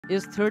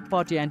Is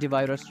third-party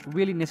antivirus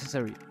really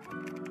necessary?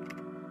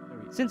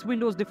 Since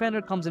Windows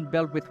Defender comes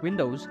inbuilt with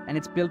Windows and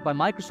it's built by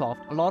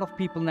Microsoft, a lot of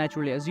people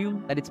naturally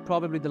assume that it's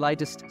probably the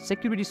lightest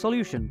security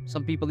solution.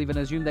 Some people even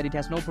assume that it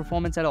has no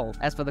performance at all.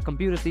 As for the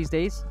computers these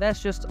days,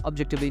 that's just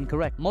objectively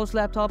incorrect. Most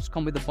laptops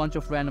come with a bunch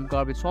of random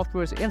garbage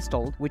softwares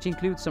installed, which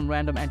includes some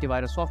random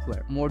antivirus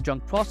software. More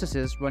junk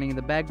processes running in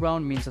the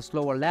background means a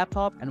slower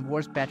laptop and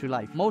worse battery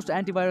life. Most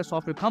antivirus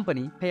software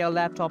companies pay a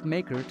laptop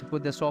maker to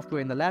put their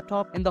software in the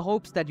laptop in the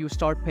hopes that you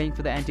start paying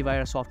for the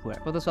antivirus software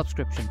for the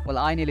subscription. Well,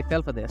 I nearly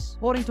fell for this.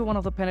 According to one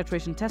of the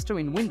penetration tester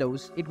in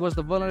Windows, it was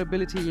the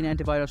vulnerability in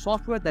antivirus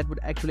software that would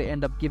actually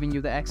end up giving you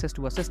the access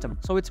to a system.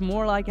 So it's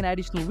more like an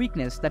additional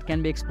weakness that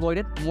can be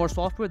exploited, more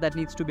software that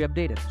needs to be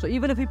updated. So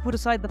even if we put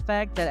aside the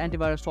fact that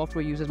antivirus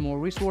software uses more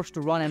resource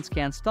to run and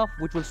scan stuff,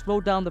 which will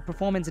slow down the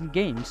performance in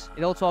games,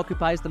 it also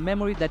occupies the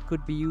memory that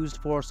could be used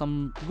for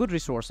some good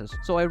resources.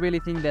 So I really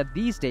think that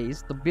these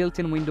days, the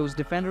built-in Windows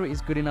Defender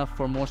is good enough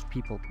for most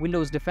people.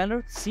 Windows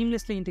Defender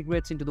seamlessly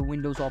integrates into the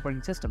Windows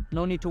operating system.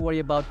 No need to worry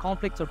about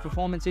conflicts or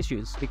performance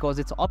issues because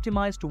it's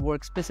optimized to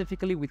work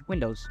specifically with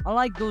Windows.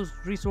 Unlike those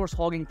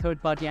resource-hogging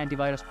third-party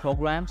antivirus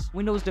programs,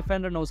 Windows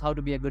Defender knows how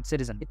to be a good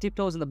citizen. It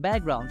tiptoes in the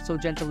background so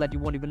gentle that you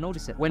won't even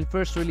notice it. When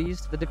first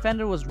released, the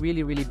Defender was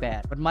really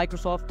bad, but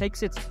Microsoft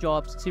takes its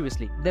jobs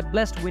seriously. They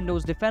blessed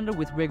Windows Defender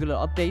with regular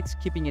updates,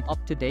 keeping it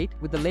up to date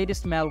with the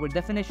latest malware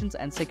definitions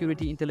and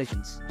security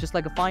intelligence. Just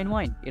like a fine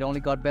wine, it only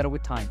got better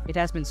with time. It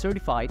has been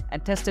certified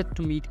and tested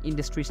to meet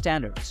industry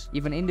standards.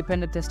 Even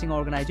independent testing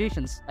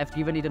organizations have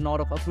given it a nod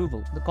of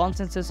approval. The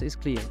consensus is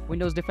clear.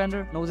 Windows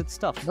Defender knows its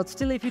stuff. But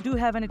still, if you do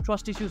have any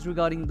trust issues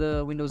regarding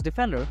the Windows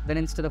Defender, then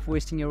instead of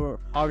wasting your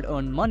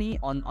hard-earned money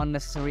on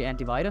unnecessary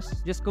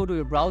antivirus, just go to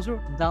your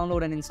browser,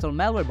 download and install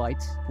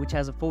Malwarebytes, which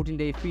has a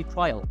 14-day free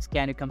trial.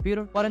 Scan your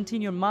computer,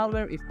 quarantine your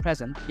malware if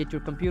present, get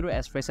your computer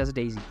as fresh as a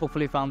daisy.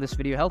 Hopefully you found this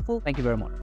video helpful. Thank you very much.